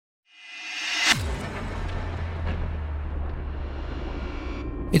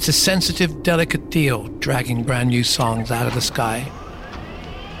It's a sensitive, delicate deal, dragging brand new songs out of the sky.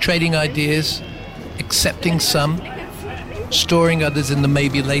 Trading ideas, accepting some, storing others in the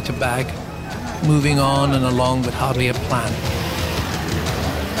maybe later bag, moving on and along with hardly a plan.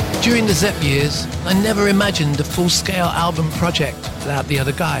 During the Zepp years, I never imagined a full-scale album project without the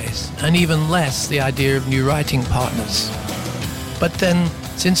other guys, and even less the idea of new writing partners. But then,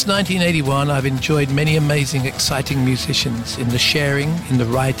 since 1981, I've enjoyed many amazing, exciting musicians in the sharing, in the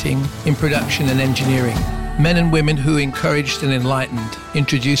writing, in production and engineering. Men and women who encouraged and enlightened,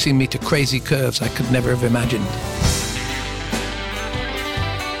 introducing me to crazy curves I could never have imagined.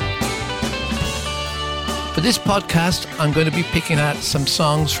 For this podcast, I'm going to be picking out some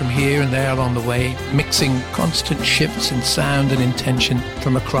songs from here and there along the way, mixing constant shifts in sound and intention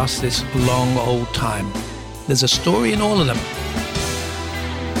from across this long old time. There's a story in all of them.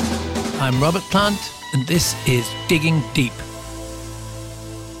 I'm Robert Plant, and this is Digging Deep.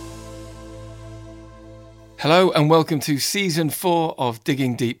 Hello and welcome to Season 4 of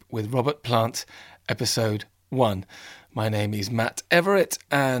Digging Deep with Robert Plant, Episode 1. My name is Matt Everitt,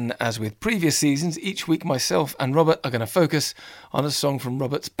 and as with previous seasons, each week myself and Robert are going to focus on a song from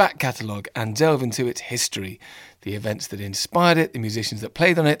Robert's back catalogue and delve into its history, the events that inspired it, the musicians that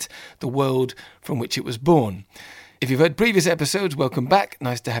played on it, the world from which it was born. If you've heard previous episodes, welcome back.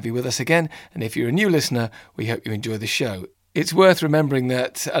 Nice to have you with us again. And if you're a new listener, we hope you enjoy the show. It's worth remembering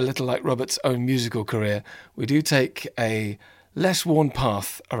that, a little like Robert's own musical career, we do take a less worn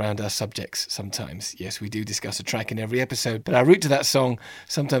path around our subjects sometimes. Yes, we do discuss a track in every episode, but our route to that song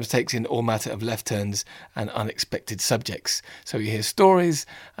sometimes takes in all matter of left turns and unexpected subjects. So you hear stories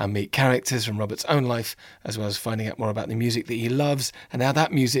and meet characters from Robert's own life, as well as finding out more about the music that he loves and how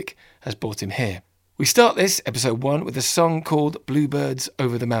that music has brought him here. We start this, episode 1, with a song called Bluebirds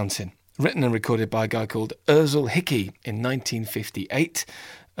Over the Mountain, written and recorded by a guy called Ersel Hickey in 1958.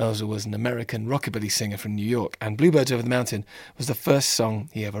 Ersel was an American rockabilly singer from New York, and Bluebirds Over the Mountain was the first song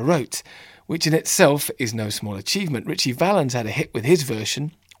he ever wrote, which in itself is no small achievement. Ritchie Valens had a hit with his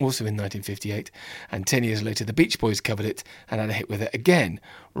version, also in 1958, and 10 years later the Beach Boys covered it and had a hit with it again.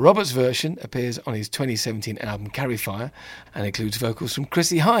 Robert's version appears on his 2017 album Carry Fire and includes vocals from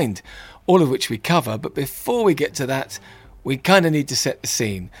Chrissie Hynde, all of which we cover, but before we get to that, we kind of need to set the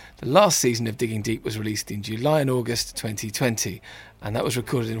scene. The last season of Digging Deep was released in July and August 2020, and that was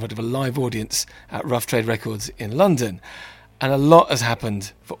recorded in front of a live audience at Rough Trade Records in London. And a lot has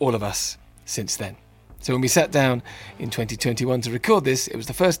happened for all of us since then. So when we sat down in 2021 to record this, it was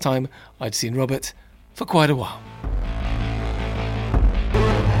the first time I'd seen Robert for quite a while.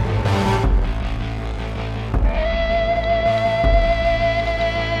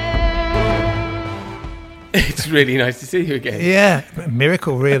 It's really nice to see you again. Yeah, a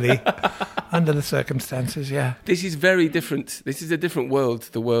miracle really, under the circumstances, yeah. This is very different. This is a different world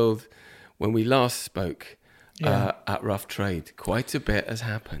to the world when we last spoke at Rough Trade. Quite a bit has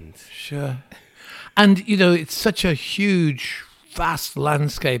happened. Sure. And, you know, it's such a huge, vast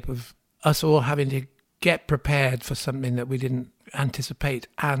landscape of us all having to get prepared for something that we didn't anticipate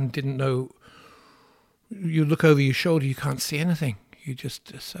and didn't know. You look over your shoulder, you can't see anything.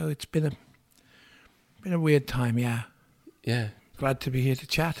 So it's been a weird time, yeah. Yeah. Glad to be here to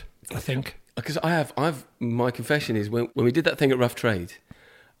chat, I think. Because my confession is when we did that thing at Rough Trade,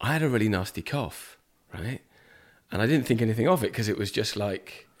 I had a really nasty cough, right? And I didn't think anything of it because it was just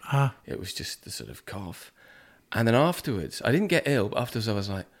like, it was just the sort of cough. And then afterwards, I didn't get ill, but afterwards I was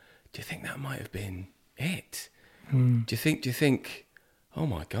like, do you think that might have been it? Do you think, oh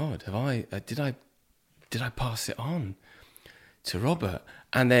my God, did I pass it on to Robert?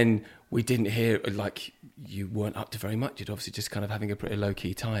 And then we didn't hear, like, you weren't up to very much. You'd obviously just kind of having a pretty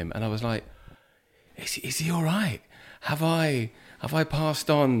low-key time. And I was like, is he all right? Have I passed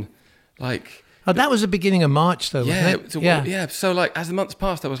on, like... Oh, that was the beginning of March, though, wasn't it? Yeah. So, like, as the months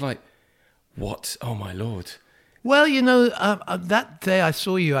passed, I was like, what? Oh, my Lord. Well, you know, that day I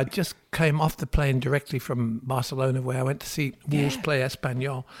saw you, I just came off the plane directly from Barcelona, where I went to see Wolves play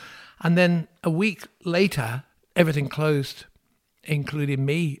Espanyol. And then a week later, everything closed, including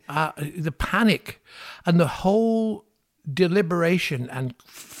me. The panic and the whole deliberation and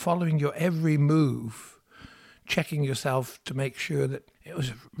following your every move, checking yourself to make sure that it was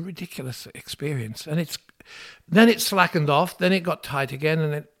a ridiculous experience. And then it slackened off, then it got tight again,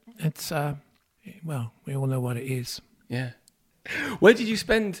 and it's well, we all know what it is. Yeah. Where did you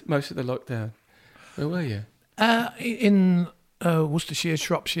spend most of the lockdown? Where were you? In Worcestershire,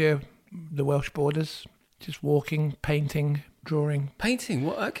 Shropshire, the Welsh borders. Just walking, painting, drawing. Painting?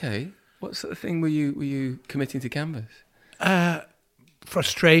 What? Okay. What sort of thing were you committing to canvas?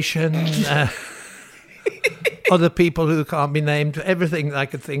 Frustration. other people who can't be named, everything I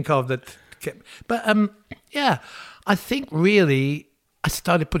could think of that kept. But yeah, I think really I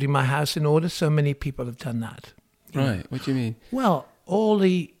started putting my house in order. So many people have done that. Right. What do you mean? Well, all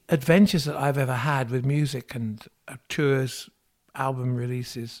the adventures that I've ever had with music and tours, album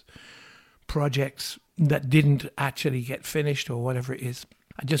releases, projects that didn't actually get finished or whatever it is,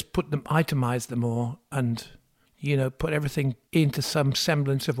 I just itemized them all and, put everything into some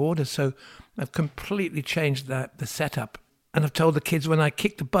semblance of order. So I've completely changed the setup. And I've told the kids when I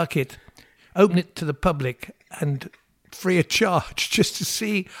kick the bucket, open it to the public and free of charge just to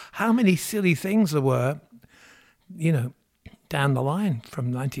see how many silly things there were, down the line from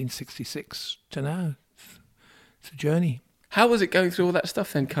 1966 to now. It's a journey. How was it going through all that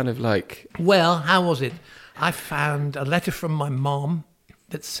stuff then, kind of like? Well, how was it? I found a letter from my mom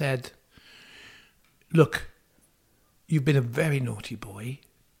that said, look, you've been a very naughty boy.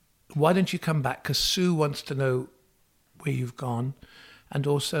 Why don't you come back? Because Sue wants to know where you've gone. And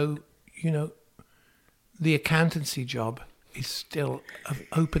also, the accountancy job is still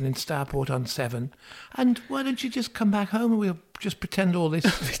open in Starport on 7. And why don't you just come back home and we'll just pretend all this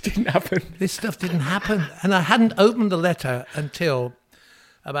This didn't happen. This stuff didn't happen. And I hadn't opened the letter until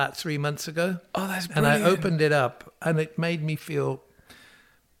about 3 months ago. Oh, that's brilliant. And I opened it up and it made me feel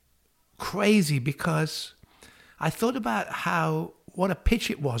crazy because I thought about what a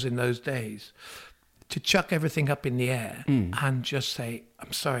pitch it was in those days to chuck everything up in the air and just say,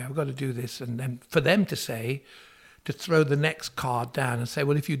 I'm sorry, I've got to do this. And then for them to throw the next card down and say,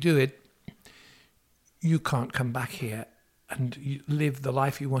 well, if you do it, you can't come back here and you live the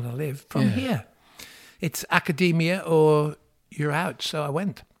life you want to live from here. It's academia or you're out. So I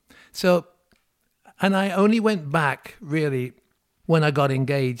went. And I only went back really when I got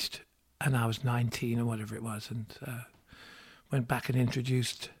engaged and I was 19 or whatever it was, and went back and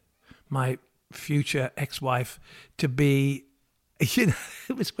introduced my future ex-wife to be, it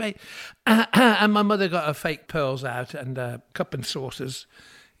was great. And my mother got her fake pearls out and cup and saucers,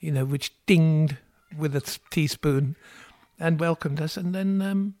 which dinged with a teaspoon and welcomed us. And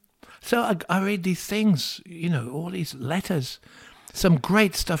then, so I read these things, all these letters, some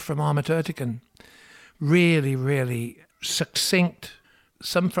great stuff from Ahmet Ertegun, really, really succinct,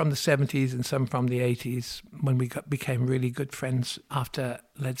 some from the 70s and some from the 80s when we became really good friends after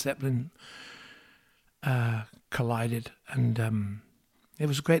Led Zeppelin collided. And it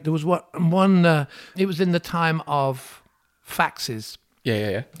was great. There was one it was in the time of faxes.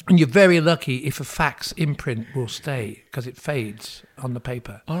 Yeah. And you're very lucky if a fax imprint will stay because it fades on the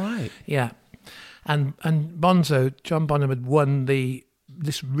paper. All right. Yeah. And John Bonham had won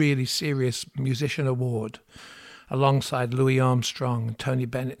this really serious musician award alongside Louis Armstrong and Tony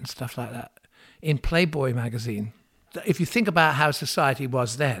Bennett and stuff like that in Playboy magazine. If you think about how society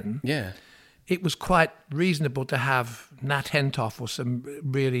was then, it was quite reasonable to have Nat Hentoff or some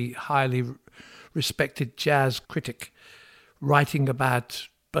really highly respected jazz critic writing about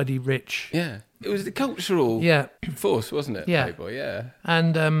Buddy Rich. Yeah. It was the cultural force, wasn't it? Yeah. Playboy, yeah.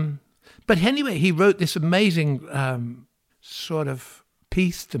 And but anyway, he wrote this amazing sort of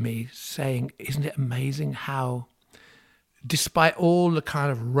piece to me saying, isn't it amazing how, despite all the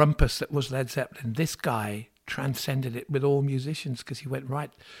kind of rumpus that was Led Zeppelin, this guy transcended it with all musicians because he went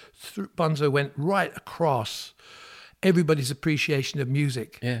right through. Bonzo went right across everybody's appreciation of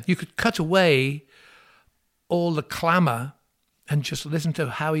music. Yeah. You could cut away all the clamour and just listen to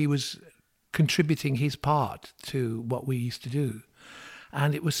how he was contributing his part to what we used to do.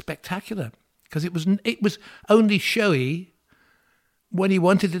 And it was spectacular because it was only showy when he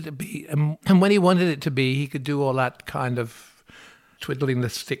wanted it to be. And when he wanted it to be, he could do all that kind of twiddling the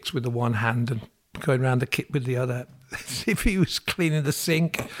sticks with the one hand and going around the kit with the other, as if he was cleaning the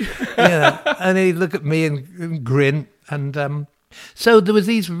sink. And he'd look at me and grin. And so there was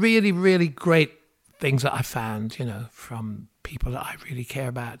these really, really great things that I found, from people that I really care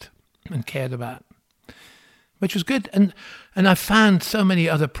about and cared about, which was good. And I found so many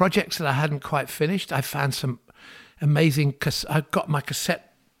other projects that I hadn't quite finished. I found some amazing, I got my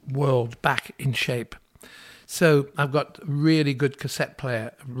cassette world back in shape. So I've got a really good cassette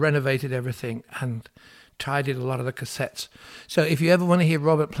player, renovated everything and tidied a lot of the cassettes. So if you ever want to hear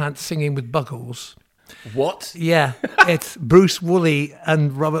Robert Plant singing with Buggles. What? Yeah, it's Bruce Woolley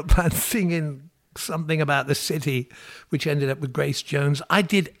and Robert Plant singing something about the city, which ended up with Grace Jones. I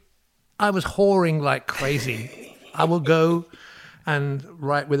was whoring like crazy. I will go and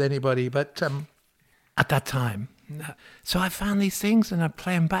write with anybody, but at that time. So I found these things and I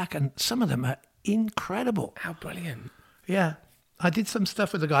play them back, and some of them are incredible. How brilliant. Yeah. I did some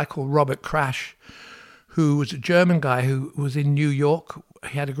stuff with a guy called Robert Crash, who was a German guy who was in New York.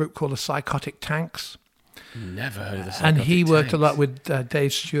 He had a group called the Psychotic Tanks. Never heard of the And Psychotic he worked a Tanks. lot with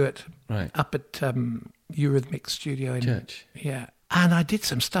Dave Stewart up at Eurythmics Studio in Church. Yeah. And I did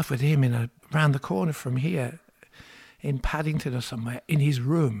some stuff with him around the corner from here in Paddington or somewhere in his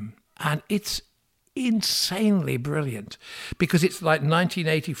room. And it's insanely brilliant because it's like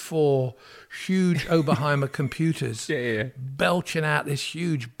 1984 huge Oberheimer computers belching out this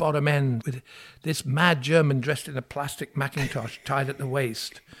huge bottom end with this mad German dressed in a plastic Macintosh tied at the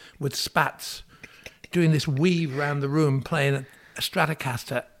waist with spats doing this weave around the room playing a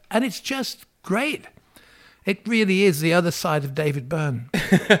Stratocaster, and it's just great. It really is the other side of David Byrne.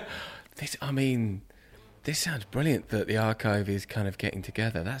 This sounds brilliant that the archive is kind of getting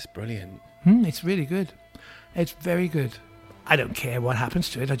together. That's brilliant. It's really good. It's very good. I don't care what happens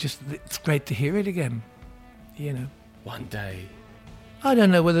to it. It's great to hear it again. You know. One day. I don't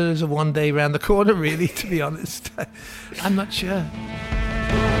know whether there's a one day round the corner, really, to be honest. I'm not sure.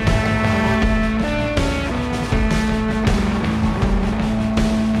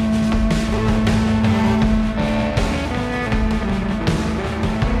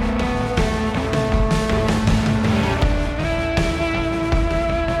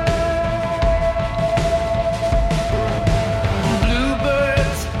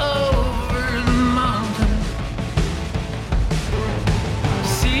 Bluebirds over the mountain,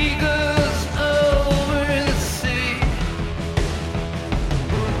 seagulls over the sea.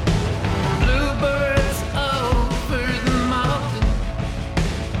 Bluebirds over the mountain,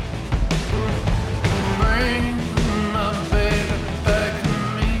 bring my baby back to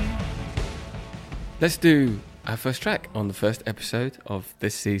me. Let's do our first track on the first episode of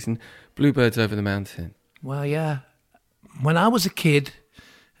this season, Bluebirds Over the Mountain. Well, yeah. When I was a kid,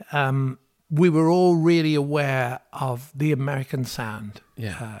 we were all really aware of the American sound.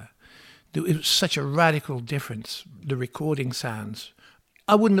 Yeah. It was such a radical difference, the recording sounds.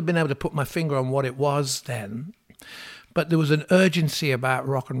 I wouldn't have been able to put my finger on what it was then, but there was an urgency about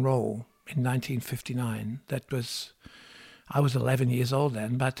rock and roll in 1959 I was 11 years old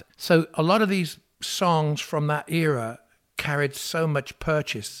then, but so a lot of these songs from that era carried so much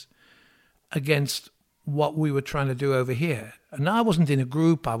purchase against what we were trying to do over here. And I wasn't in a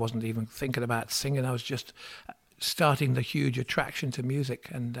group, I wasn't even thinking about singing, I was just starting the huge attraction to music.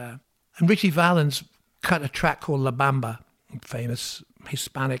 And Ritchie Valens cut a track called La Bamba, a famous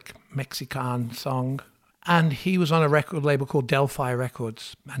Hispanic Mexican song. And he was on a record label called Delphi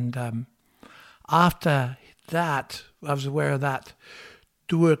Records. And after that, I was aware of that,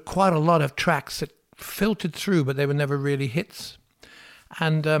 there were quite a lot of tracks that filtered through, but they were never really hits.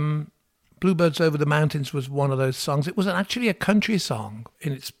 And Bluebirds Over the Mountains was one of those songs. It was actually a country song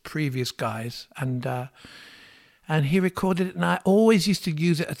in its previous guise. And he recorded it, and I always used to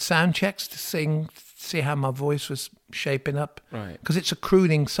use it at sound checks to see how my voice was shaping up. Right. Because it's a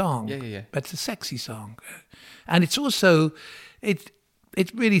crooning song. Yeah. But it's a sexy song. And it's also, it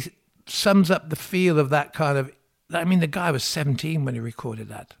really sums up the feel of that kind of, I mean, the guy was 17 when he recorded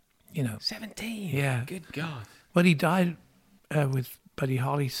that, you know. 17? Yeah. Good God. Well, he died with Buddy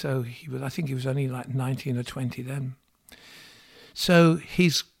Holly, so I think he was only like 19 or 20 then. So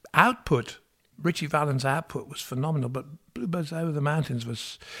his output, Ritchie Valens' output, was phenomenal, but Bluebirds Over the Mountains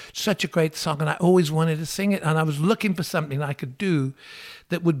was such a great song, and I always wanted to sing it, and I was looking for something I could do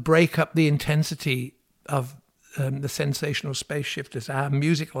that would break up the intensity of the Sensational Space Shifters. Our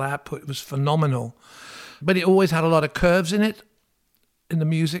musical output was phenomenal, but it always had a lot of curves in it, in the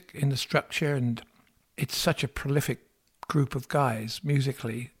music, in the structure, and it's such a prolific group of guys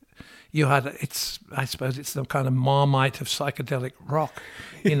musically. I suppose it's the kind of Marmite of psychedelic rock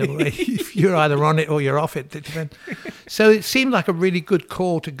in a way. If you're either on it or you're off it. So it seemed like a really good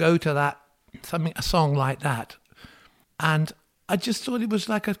call to go to a song like that. And I just thought it was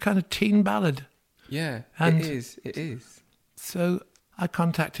like a kind of teen ballad. Yeah, And it is. So I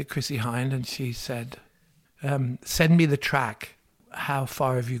contacted Chrissie Hynde, and she said, send me the track. How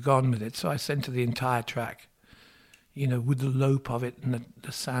far have you gone with it? So I sent her the entire track, you know, with the lope of it and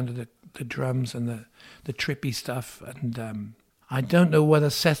the sound of the drums and the trippy stuff. And I don't know whether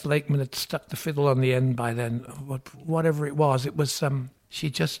Seth Lakeman had stuck the fiddle on the end by then, whatever it was. It was, she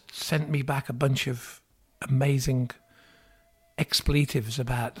just sent me back a bunch of amazing expletives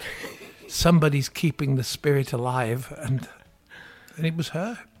about somebody's keeping the spirit alive, and it was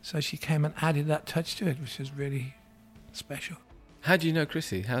her. So she came and added that touch to it, which was really special. How do you know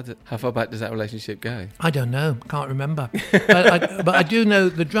Chrissie? How far back does that relationship go? I don't know. Can't remember. but I do know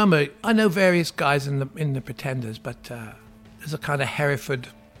the drummer. I know various guys in the Pretenders, but there's a kind of Hereford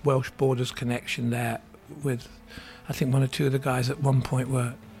Welsh Borders connection there with, I think, one or two of the guys at one point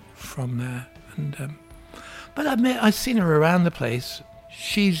were from there. And but I've seen her around the place.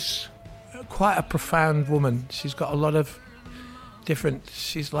 She's quite a profound woman. She's got a lot of different.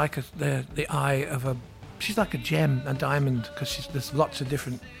 She's like the eye of a. She's like a gem, a diamond, because there's lots of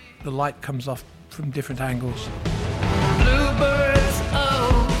different. The light comes off from different angles. Bluebirds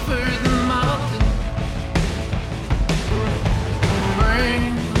over the mountain,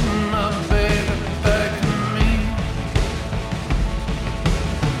 bring my baby back to me.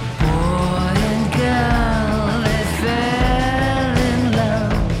 Boy and girl, they fell in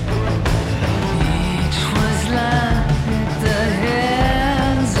love. Each was like the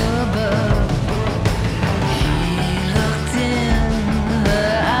heavens above. He looked in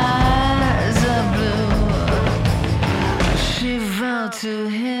her eyes of blue. She vowed to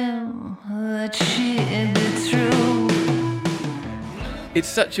him that she'd be true. It's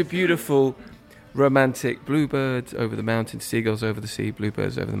such a beautiful, romantic Bluebirds over the mountain, seagulls over the sea,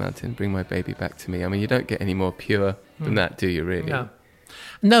 bluebirds over the mountain, bring my baby back to me. I mean, you don't get any more pure than that, do you, really?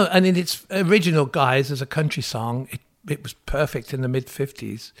 No, and in its original guise as a country song, it was perfect in the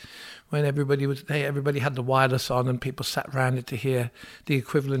mid-50s when everybody had the wireless on and people sat around it to hear the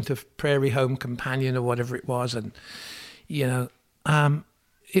equivalent of Prairie Home Companion or whatever it was. And,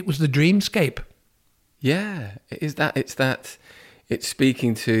 it was the dreamscape. Yeah, it's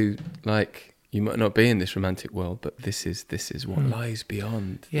speaking to, like, you might not be in this romantic world, but this is what lies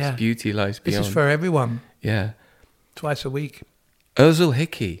beyond. Yeah. This beauty lies beyond. This is for everyone. Yeah. Twice a week. Ersel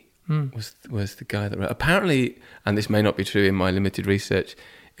Hickey was the guy that wrote. Apparently, and this may not be true in my limited research,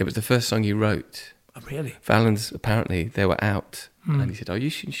 it was the first song he wrote. Oh, really? Valens, apparently, they were out. And he said, you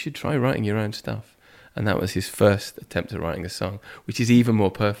should try writing your own stuff. And that was his first attempt at writing a song, which is even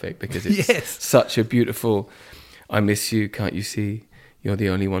more perfect because it's such a beautiful, I miss you, can't you see? You're the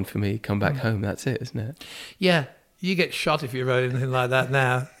only one for me. Come back home. That's it, isn't it? Yeah. You get shot if you wrote anything like that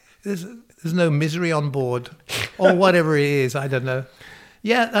now. There's no misery on board or whatever it is. I don't know.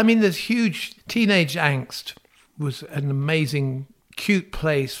 Yeah, I mean, there's huge teenage angst was an amazing, cute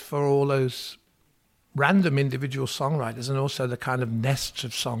place for all those random individual songwriters and also the kind of nests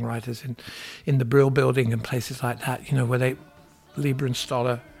of songwriters in the Brill Building and places like that, where Lieber and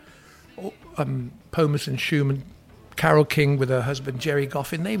Stoller, Pomus and Schumann, Carole King with her husband Jerry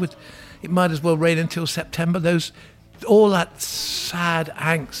Goffin, it might as well rain until September. All that sad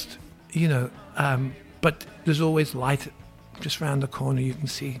angst, but there's always light just round the corner. You can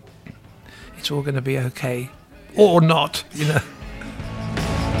see it's all going to be okay, or not,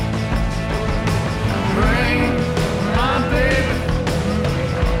 Bring my baby,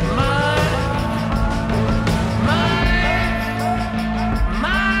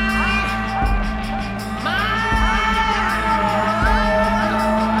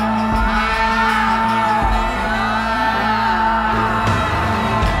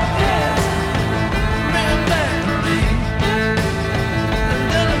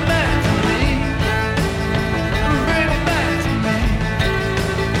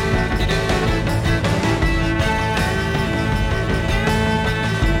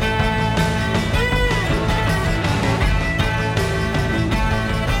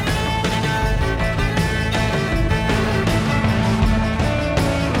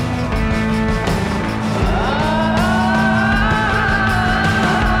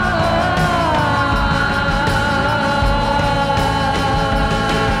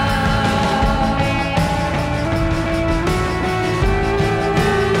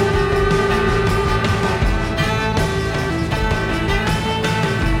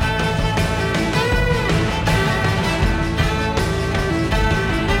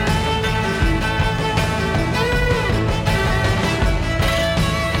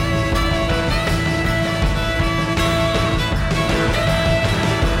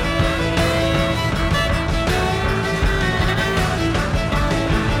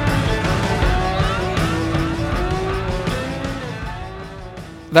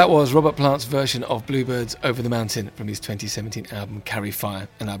 That was Robert Plant's version of Bluebirds Over the Mountain from his 2017 album Carry Fire,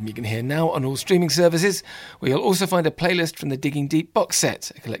 an album you can hear now on all streaming services, where you'll also find a playlist from the Digging Deep box set,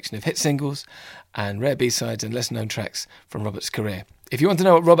 a collection of hit singles and rare B-sides and lesser-known tracks from Robert's career. If you want to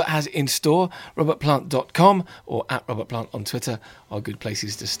know what Robert has in store, robertplant.com or @RobertPlant on Twitter are good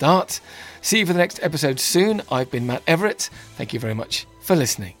places to start. See you for the next episode soon. I've been Matt Everitt. Thank you very much for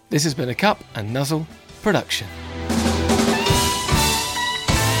listening. This has been a Cup and Nuzzle production.